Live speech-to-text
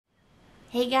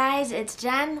Hey guys, it's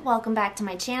Jen. Welcome back to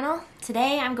my channel.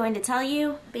 Today I'm going to tell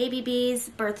you Baby B's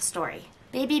birth story.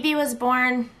 Baby B was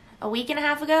born a week and a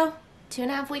half ago?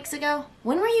 2.5 weeks ago?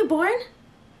 When were you born?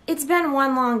 It's been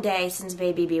one long day since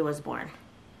Baby B was born.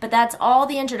 But that's all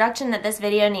the introduction that this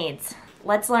video needs.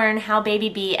 Let's learn how Baby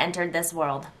B entered this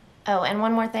world. Oh, and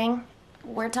one more thing.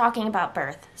 We're talking about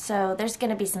birth, so there's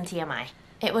gonna be some TMI.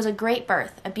 It was a great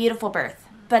birth, a beautiful birth,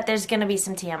 but there's gonna be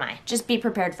some TMI. Just be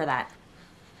prepared for that.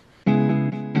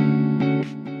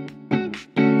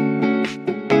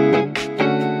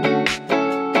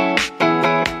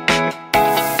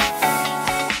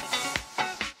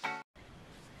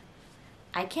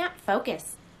 I can't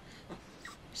focus.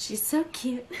 She's so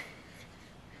cute.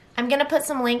 I'm gonna put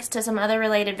some links to some other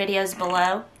related videos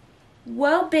below.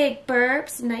 Whoa, big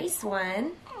burps, nice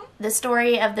one. The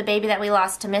story of the baby that we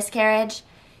lost to miscarriage,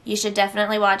 you should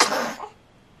definitely watch.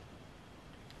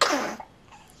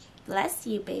 Bless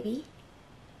you, baby.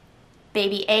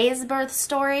 Baby A's birth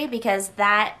story, because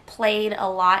that played a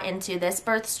lot into this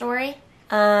birth story.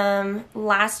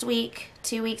 Last week,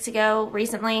 2 weeks ago,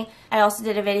 recently, I also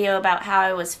did a video about how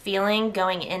I was feeling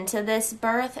going into this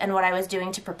birth and what I was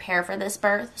doing to prepare for this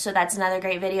birth. So that's another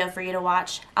great video for you to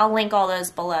watch. I'll link all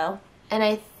those below. And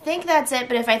I think that's it,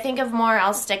 but if I think of more,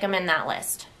 I'll stick them in that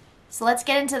list. So let's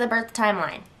get into the birth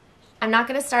timeline. I'm not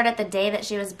going to start at the day that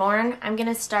she was born. I'm going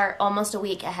to start almost a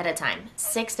week ahead of time,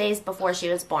 6 days before she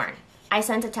was born. I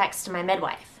sent a text to my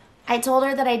midwife. I told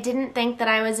her that I didn't think that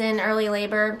I was in early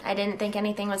labor, I didn't think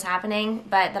anything was happening,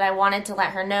 but that I wanted to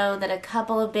let her know that a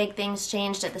couple of big things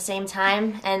changed at the same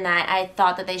time and that I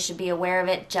thought that they should be aware of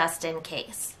it just in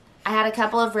case. I had a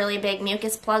couple of really big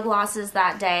mucus plug losses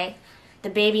that day. The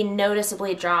baby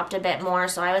noticeably dropped a bit more,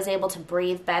 so I was able to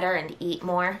breathe better and eat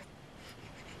more.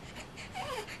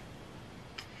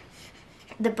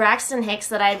 The Braxton Hicks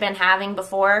that I'd been having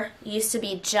before used to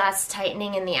be just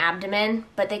tightening in the abdomen,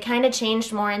 but they kind of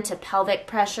changed more into pelvic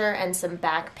pressure and some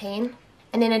back pain.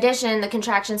 And in addition, the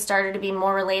contractions started to be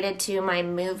more related to my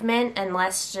movement and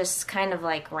less just kind of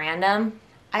like random.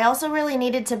 I also really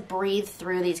needed to breathe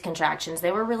through these contractions.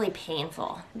 They were really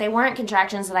painful. They weren't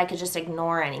contractions that I could just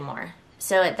ignore anymore.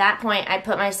 So at that point, I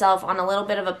put myself on a little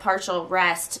bit of a partial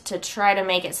rest to try to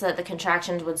make it so that the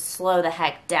contractions would slow the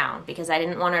heck down because I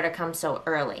didn't want her to come so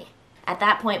early. At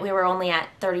that point, we were only at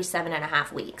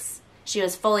 37.5 weeks. She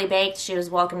was fully baked. She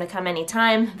was welcome to come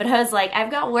anytime, but I was like,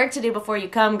 I've got work to do before you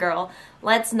come, girl.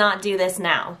 Let's not do this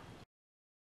now.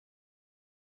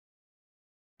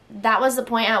 That was the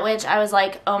point at which I was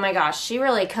like, oh my gosh, she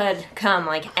really could come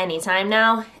like anytime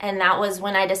now. And that was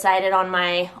when I decided on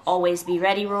my always be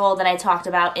ready rule that I talked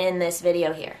about in this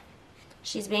video here.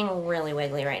 She's being really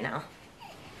wiggly right now.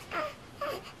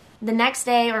 The next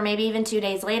day, or maybe even 2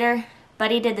 days later,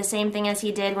 Buddy did the same thing as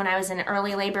he did when I was in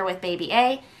early labor with baby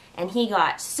A, and he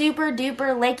got super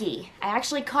duper licky. I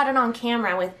actually caught it on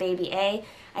camera with baby A.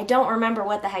 I don't remember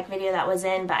what the heck video that was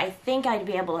in, but I think I'd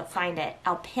be able to find it.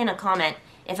 I'll pin a comment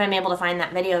if I'm able to find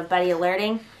that video of Buddy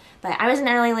alerting. But I was in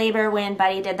early labor when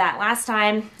Buddy did that last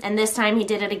time, and this time he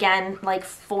did it again like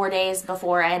 4 days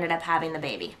before I ended up having the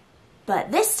baby.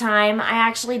 But this time I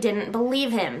actually didn't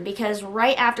believe him because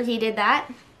right after he did that,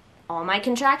 all my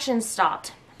contractions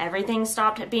stopped. Everything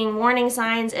stopped being warning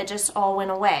signs, it just all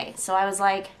went away. So I was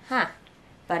like, huh,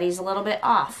 Buddy's a little bit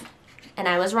off. And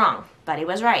I was wrong. Buddy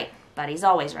was right. Buddy's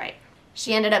always right.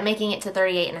 She ended up making it to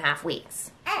 38.5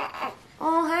 weeks.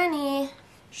 Oh, honey.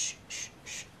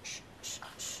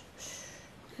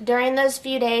 During those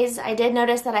few days, I did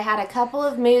notice that I had a couple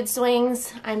of mood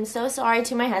swings. I'm so sorry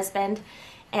to my husband.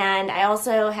 And I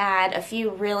also had a few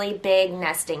really big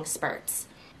nesting spurts.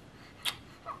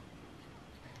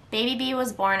 Baby B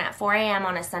was born at 4 a.m.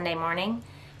 on a Sunday morning,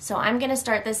 so I'm going to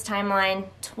start this timeline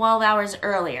 12 hours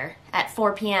earlier at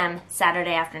 4 p.m.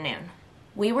 Saturday afternoon.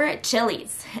 We were at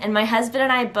Chili's, and my husband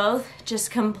and I both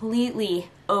just completely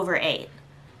overate.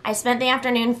 I spent the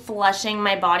afternoon flushing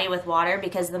my body with water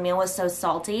because the meal was so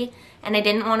salty, and I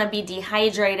didn't want to be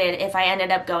dehydrated if I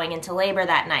ended up going into labor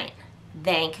that night.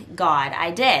 Thank God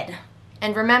I did.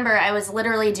 And remember, I was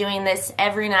literally doing this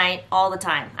every night, all the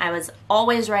time. I was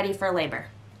always ready for labor.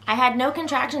 I had no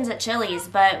contractions at Chili's,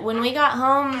 but when we got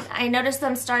home, I noticed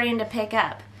them starting to pick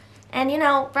up. And you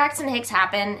know, Braxton Hicks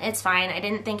happened, it's fine, I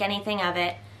didn't think anything of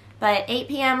it. But 8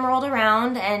 p.m. rolled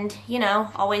around and, you know,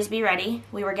 always be ready.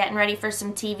 We were getting ready for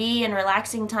some TV and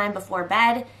relaxing time before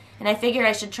bed, and I figured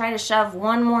I should try to shove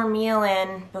one more meal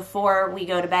in before we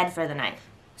go to bed for the night.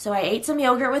 So I ate some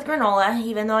yogurt with granola,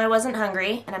 even though I wasn't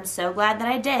hungry, and I'm so glad that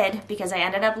I did because I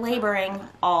ended up laboring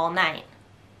all night.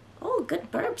 Oh,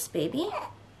 good burps, baby.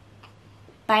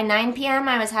 By 9 p.m.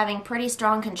 I was having pretty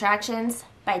strong contractions.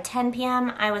 By by 10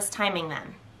 p.m., I was timing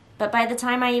them. But by the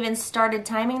time I even started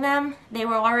timing them, they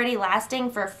were already lasting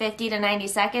for 50 to 90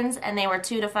 seconds, and they were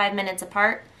 2 to 5 minutes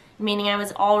apart, meaning I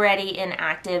was already in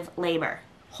active labor.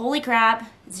 Holy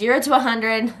crap, 0 to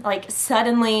 100, like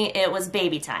suddenly it was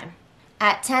baby time.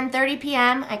 At 10:30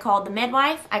 p.m., I called the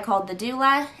midwife, I called the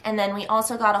doula, and then we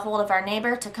also got a hold of our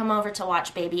neighbor to come over to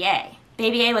watch baby A.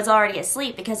 Baby A was already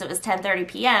asleep because it was 10:30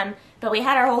 p.m., but we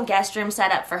had our whole guest room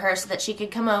set up for her so that she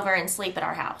could come over and sleep at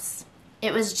our house.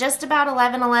 It was just about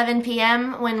 11:11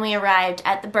 p.m. when we arrived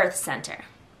at the birth center.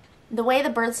 The way the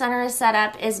birth center is set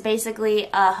up is basically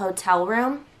a hotel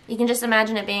room. You can just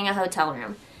imagine it being a hotel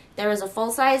room. There was a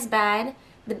full-size bed.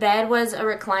 The bed was a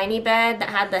recliny bed that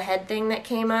had the head thing that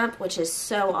came up, which is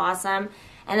so awesome.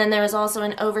 And then there was also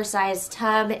an oversized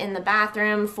tub in the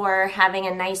bathroom for having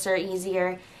a nicer,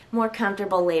 easier, more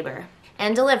comfortable labor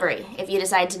and delivery if you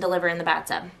decide to deliver in the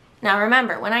bathtub. Now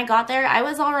remember, when I got there, I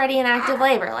was already in active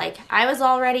labor. Like, I was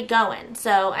already going.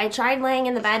 So I tried laying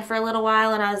in the bed for a little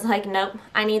while and I was like, nope,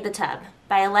 I need the tub.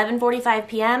 By 11:45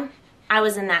 p.m., I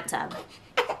was in that tub.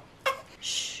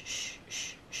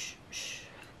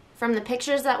 From the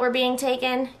pictures that were being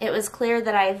taken, it was clear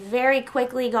that I very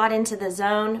quickly got into the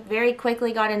zone, very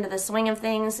quickly got into the swing of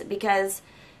things because,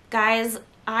 guys,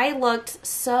 I looked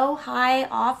so high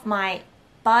off my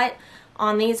butt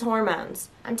on these hormones.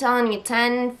 I'm telling you,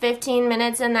 10, 15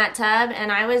 minutes in that tub,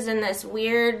 and I was in this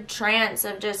weird trance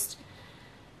of just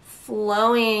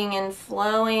flowing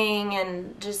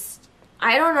and just,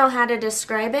 I don't know how to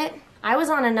describe it. I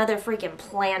was on another freaking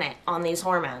planet on these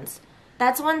hormones.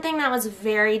 That's one thing that was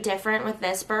very different with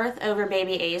this birth over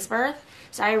baby A's birth.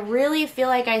 So I really feel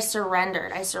like I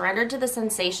surrendered. I surrendered to the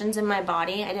sensations in my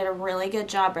body. I did a really good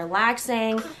job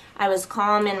relaxing. I was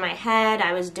calm in my head.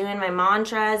 I was doing my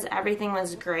mantras. Everything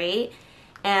was great.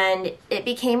 And it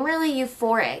became really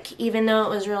euphoric, even though it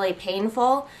was really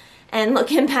painful. And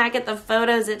looking back at the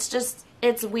photos,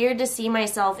 it's weird to see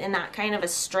myself in that kind of a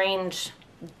strange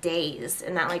daze,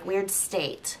 in that like weird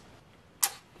state.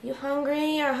 You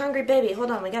hungry? You're a hungry baby. Hold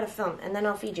on, we gotta film, and then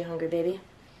I'll feed you, hungry baby.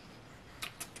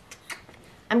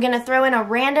 I'm gonna throw in a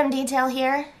random detail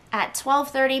here. At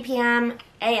 12:30 p.m.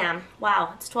 a.m.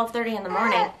 Wow, it's 12:30 in the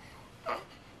morning.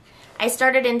 I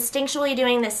started instinctually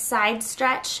doing this side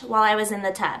stretch while I was in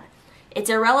the tub. It's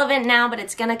irrelevant now, but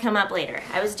it's gonna come up later.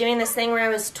 I was doing this thing where I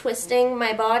was twisting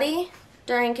my body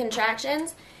during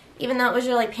contractions, even though it was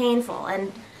really painful,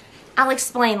 and I'll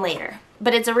explain later.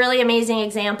 But it's a really amazing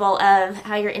example of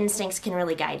how your instincts can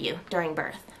really guide you during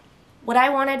birth. What I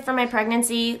wanted for my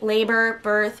pregnancy, labor,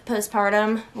 birth,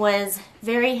 postpartum was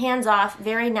very hands-off,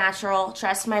 very natural,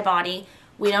 trust my body.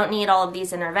 We don't need all of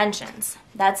these interventions.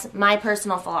 That's my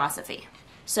personal philosophy.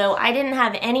 So I didn't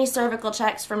have any cervical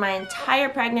checks for my entire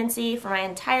pregnancy, for my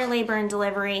entire labor and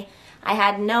delivery. I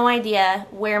had no idea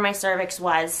where my cervix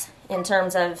was in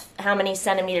terms of how many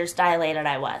centimeters dilated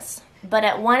I was. But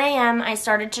at 1 a.m., I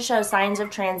started to show signs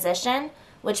of transition,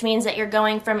 which means that you're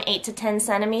going from 8 to 10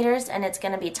 centimeters and it's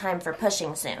going to be time for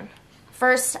pushing soon.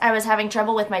 First, I was having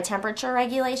trouble with my temperature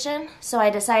regulation, so I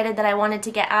decided that I wanted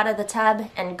to get out of the tub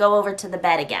and go over to the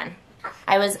bed again.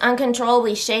 I was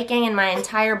uncontrollably shaking in my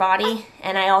entire body,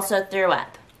 and I also threw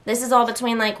up. This is all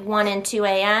between like 1 and 2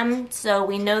 a.m., so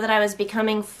we know that I was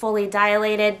becoming fully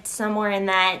dilated somewhere in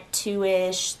that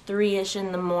 2-ish, 3-ish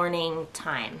in the morning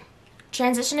time.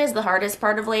 Transition is the hardest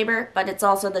part of labor, but it's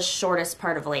also the shortest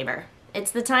part of labor.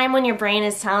 It's the time when your brain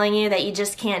is telling you that you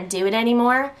just can't do it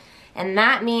anymore, and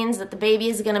that means that the baby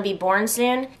is going to be born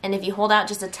soon, and if you hold out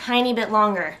just a tiny bit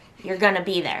longer, you're going to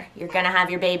be there. You're going to have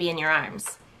your baby in your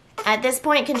arms. At this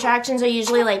point, contractions are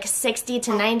usually like 60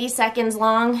 to 90 seconds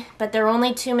long, but they're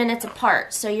only 2 minutes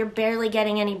apart, so you're barely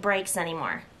getting any breaks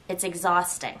anymore. It's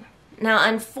exhausting. Now,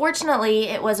 unfortunately,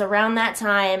 it was around that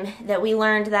time that we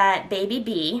learned that baby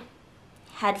B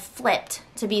had flipped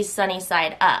to be sunny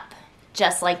side up,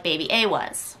 just like baby A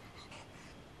was.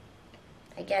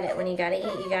 I get it. When you gotta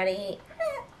eat, you gotta eat.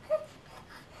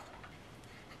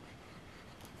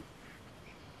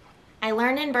 I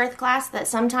learned in birth class that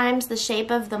sometimes the shape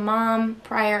of the mom,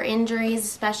 prior injuries,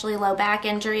 especially low back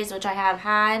injuries, which I have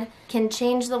had, can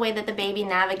change the way that the baby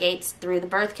navigates through the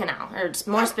birth canal, or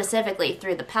more specifically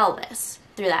through the pelvis,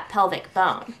 through that pelvic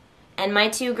bone. And my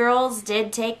two girls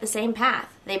did take the same path.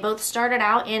 They both started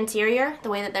out anterior,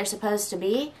 the way that they're supposed to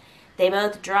be. They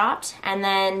both dropped, and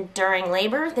then during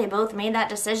labor, they both made that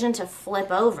decision to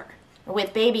flip over.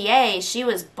 With baby A, she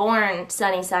was born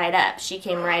sunny side up. She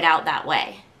came right out that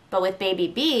way. But with baby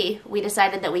B, we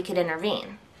decided that we could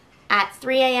intervene. At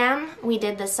 3 a.m., we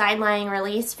did the side-lying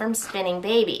release from spinning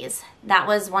babies. That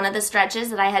was one of the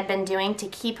stretches that I had been doing to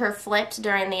keep her flipped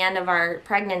during the end of our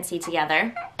pregnancy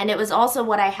together. And it was also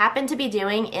what I happened to be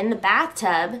doing in the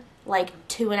bathtub like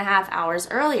 2.5 hours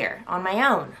earlier on my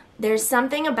own. There's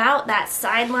something about that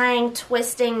side-lying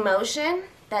twisting motion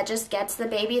that just gets the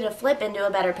baby to flip into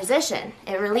a better position.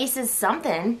 It releases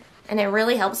something, and it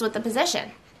really helps with the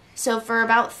position. So for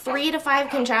about 3 to 5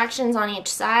 contractions on each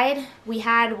side, we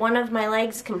had one of my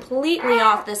legs completely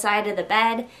off the side of the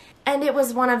bed, and it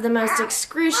was one of the most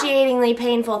excruciatingly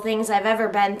painful things I've ever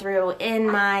been through in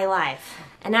my life.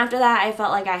 And after that, I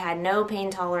felt like I had no pain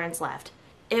tolerance left.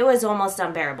 It was almost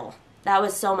unbearable. That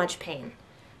was so much pain.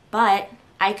 But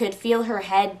I could feel her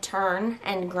head turn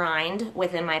and grind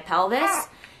within my pelvis,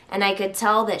 and I could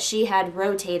tell that she had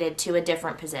rotated to a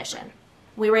different position.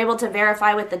 We were able to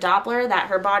verify with the Doppler that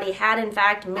her body had in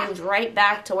fact moved right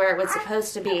back to where it was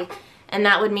supposed to be, and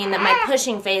that would mean that my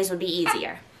pushing phase would be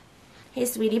easier. Hey,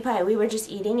 sweetie pie, we were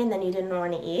just eating and then you didn't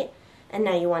want to eat, and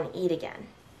now you want to eat again.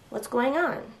 What's going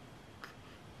on?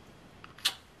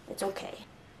 It's okay.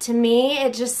 To me,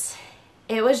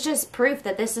 it was just proof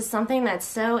that this is something that's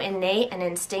so innate and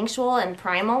instinctual and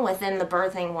primal within the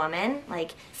birthing woman.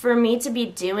 Like, for me to be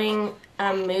doing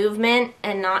a movement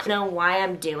and not know why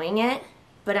I'm doing it,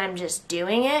 but I'm just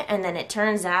doing it, and then it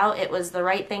turns out it was the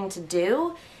right thing to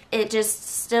do, it just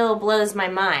still blows my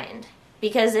mind.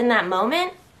 Because in that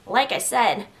moment, like I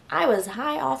said, I was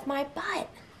high off my butt.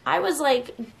 I was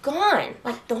like gone.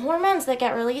 Like, the hormones that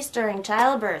get released during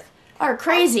childbirth are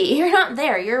crazy. You're not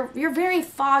there. You're very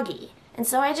foggy. And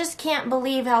so I just can't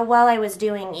believe how well I was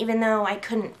doing, even though I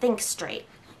couldn't think straight.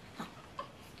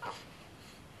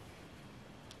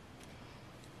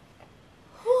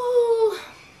 Whew.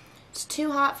 It's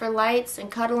too hot for lights and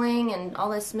cuddling and all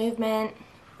this movement.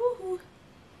 Whew.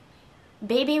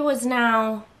 Baby was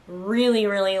now really,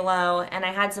 really low, and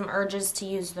I had some urges to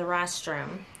use the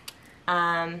restroom.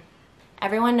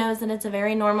 Everyone knows that it's a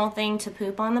very normal thing to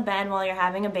poop on the bed while you're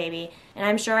having a baby, and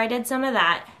I'm sure I did some of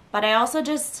that. But I also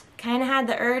just kind of had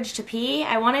the urge to pee.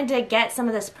 I wanted to get some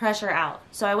of this pressure out.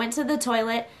 So I went to the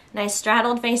toilet, and I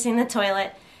straddled facing the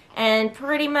toilet, and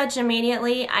pretty much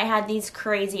immediately I had these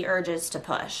crazy urges to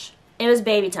push. It was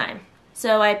baby time.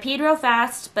 So I peed real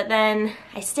fast, but then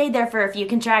I stayed there for a few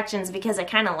contractions because I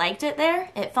kind of liked it there.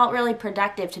 It felt really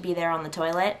productive to be there on the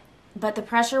toilet. But the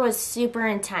pressure was super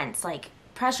intense, like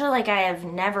pressure like I have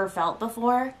never felt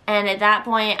before. And at that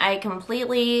point, I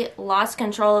completely lost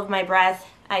control of my breath.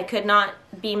 I could not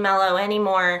be mellow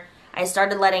anymore. I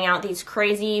started letting out these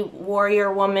crazy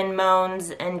warrior woman moans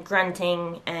and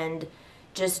grunting, and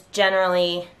just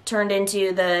generally turned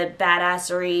into the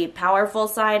badassery, powerful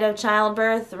side of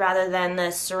childbirth rather than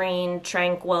the serene,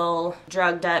 tranquil,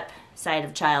 drugged up side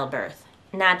of childbirth.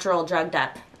 Natural drugged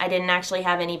up. I didn't actually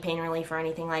have any pain relief or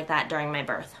anything like that during my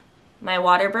birth. My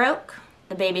water broke,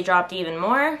 the baby dropped even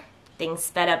more, things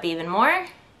sped up even more,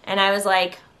 and I was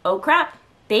like, oh crap,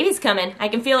 baby's coming. I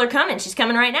can feel her coming. She's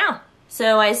coming right now.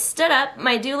 So I stood up,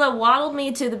 my doula waddled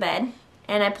me to the bed,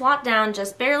 and I plopped down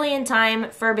just barely in time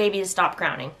for baby to stop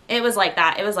crowning. It was like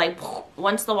that. It was like,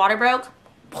 once the water broke,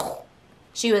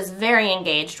 she was very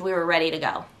engaged. We were ready to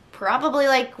go. Probably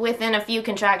like within a few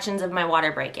contractions of my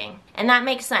water breaking. And that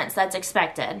makes sense. That's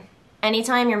expected.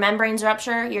 Anytime your membranes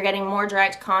rupture, you're getting more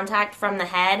direct contact from the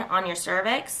head on your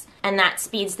cervix, and that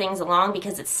speeds things along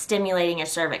because it's stimulating your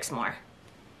cervix more.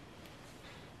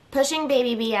 Pushing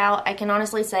baby B out, I can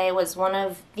honestly say, was one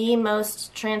of the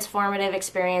most transformative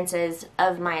experiences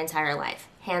of my entire life,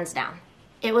 hands down.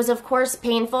 It was, of course,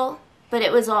 painful, but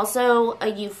it was also a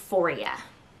euphoria.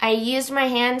 I used my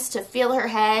hands to feel her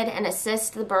head and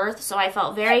assist the birth, so I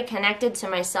felt very connected to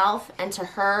myself and to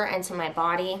her and to my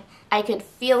body. I could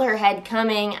feel her head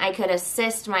coming. I could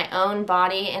assist my own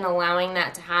body in allowing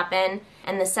that to happen.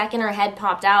 And the second her head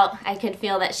popped out, I could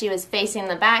feel that she was facing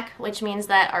the back, which means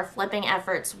that our flipping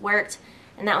efforts worked,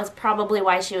 and that was probably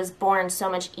why she was born so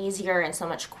much easier and so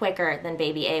much quicker than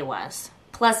baby A was.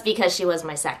 Plus because she was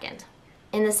my second.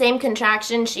 In the same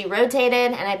contraction, she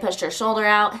rotated, and I pushed her shoulder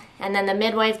out, and then the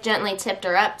midwife gently tipped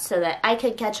her up so that I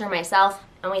could catch her myself,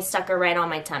 and we stuck her right on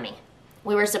my tummy.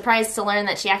 We were surprised to learn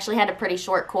that she actually had a pretty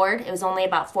short cord. It was only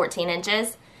about 14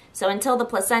 inches. So until the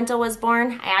placenta was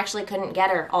born, I actually couldn't get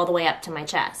her all the way up to my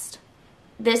chest.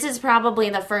 This is probably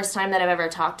the first time that I've ever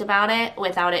talked about it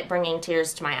without it bringing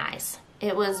tears to my eyes.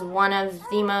 It was one of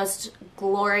the most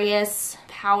glorious,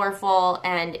 powerful,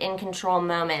 and in control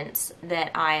moments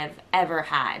that I have ever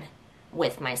had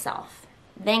with myself.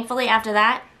 Thankfully, after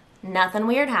that, nothing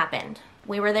weird happened.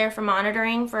 We were there for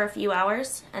monitoring for a few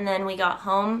hours, and then we got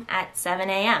home at 7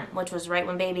 a.m., which was right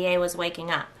when baby A was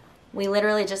waking up. We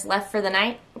literally just left for the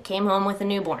night, came home with a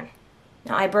newborn.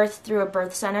 Now, I birthed through a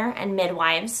birth center and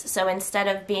midwives, so instead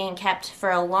of being kept for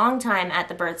a long time at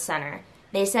the birth center,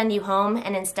 they send you home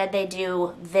and instead they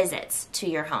do visits to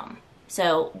your home.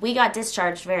 So we got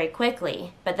discharged very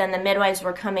quickly, but then the midwives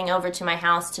were coming over to my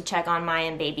house to check on my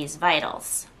and baby's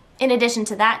vitals. In addition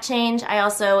to that change, I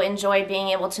also enjoyed being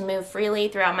able to move freely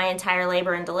throughout my entire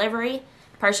labor and delivery,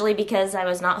 partially because I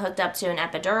was not hooked up to an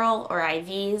epidural or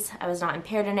IVs. I was not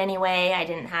impaired in any way. I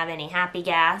didn't have any happy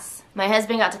gas. My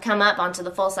husband got to come up onto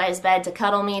the full-size bed to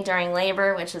cuddle me during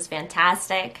labor, which was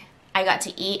fantastic. I got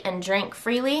to eat and drink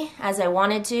freely as I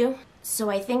wanted to.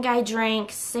 So I think I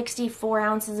drank 64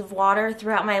 ounces of water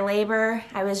throughout my labor.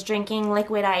 I was drinking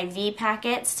liquid IV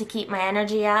packets to keep my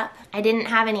energy up. I didn't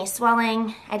have any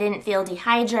swelling. I didn't feel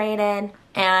dehydrated.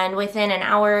 And within an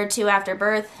hour or two after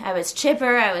birth, I was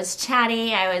chipper, I was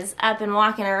chatty, I was up and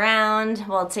walking around,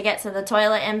 well, to get to the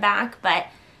toilet and back, but,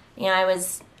 you know, I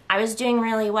was doing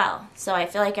really well. So I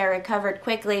feel like I recovered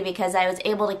quickly because I was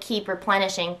able to keep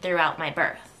replenishing throughout my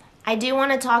birth. I do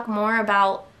want to talk more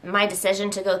about my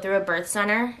decision to go through a birth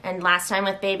center, and last time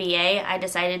with baby A, I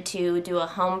decided to do a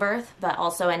home birth, but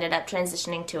also ended up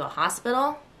transitioning to a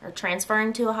hospital, or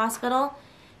transferring to a hospital.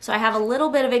 So I have a little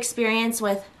bit of experience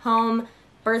with home,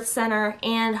 birth center,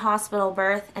 and hospital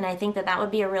birth, and I think that that would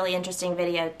be a really interesting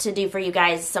video to do for you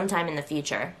guys sometime in the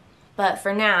future. But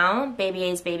for now, baby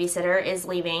A's babysitter is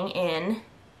leaving in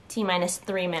T-minus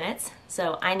 3 minutes,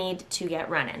 so I need to get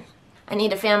running. I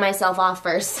need to fan myself off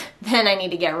first, then I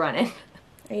need to get running.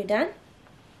 Are you done?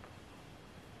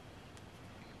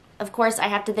 Of course, I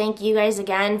have to thank you guys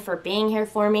again for being here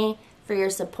for me, for your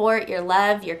support, your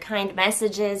love, your kind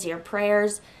messages, your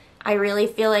prayers. I really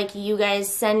feel like you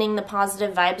guys sending the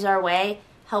positive vibes our way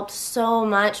helped so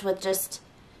much with just,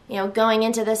 you know, going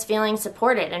into this feeling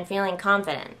supported and feeling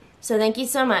confident. So thank you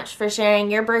so much for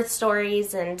sharing your birth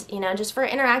stories and, you know, just for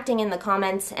interacting in the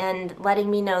comments and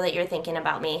letting me know that you're thinking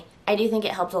about me. I do think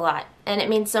it helped a lot, and it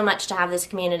means so much to have this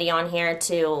community on here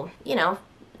to, you know,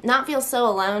 not feel so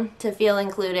alone, to feel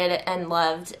included and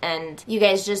loved, and you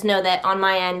guys just know that on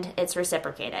my end, it's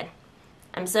reciprocated.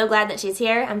 I'm so glad that she's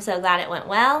here. I'm so glad it went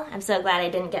well. I'm so glad I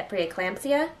didn't get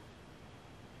preeclampsia.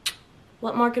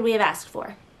 What more could we have asked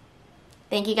for?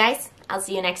 Thank you guys. I'll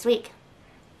see you next week.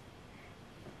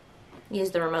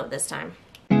 Use the remote this time.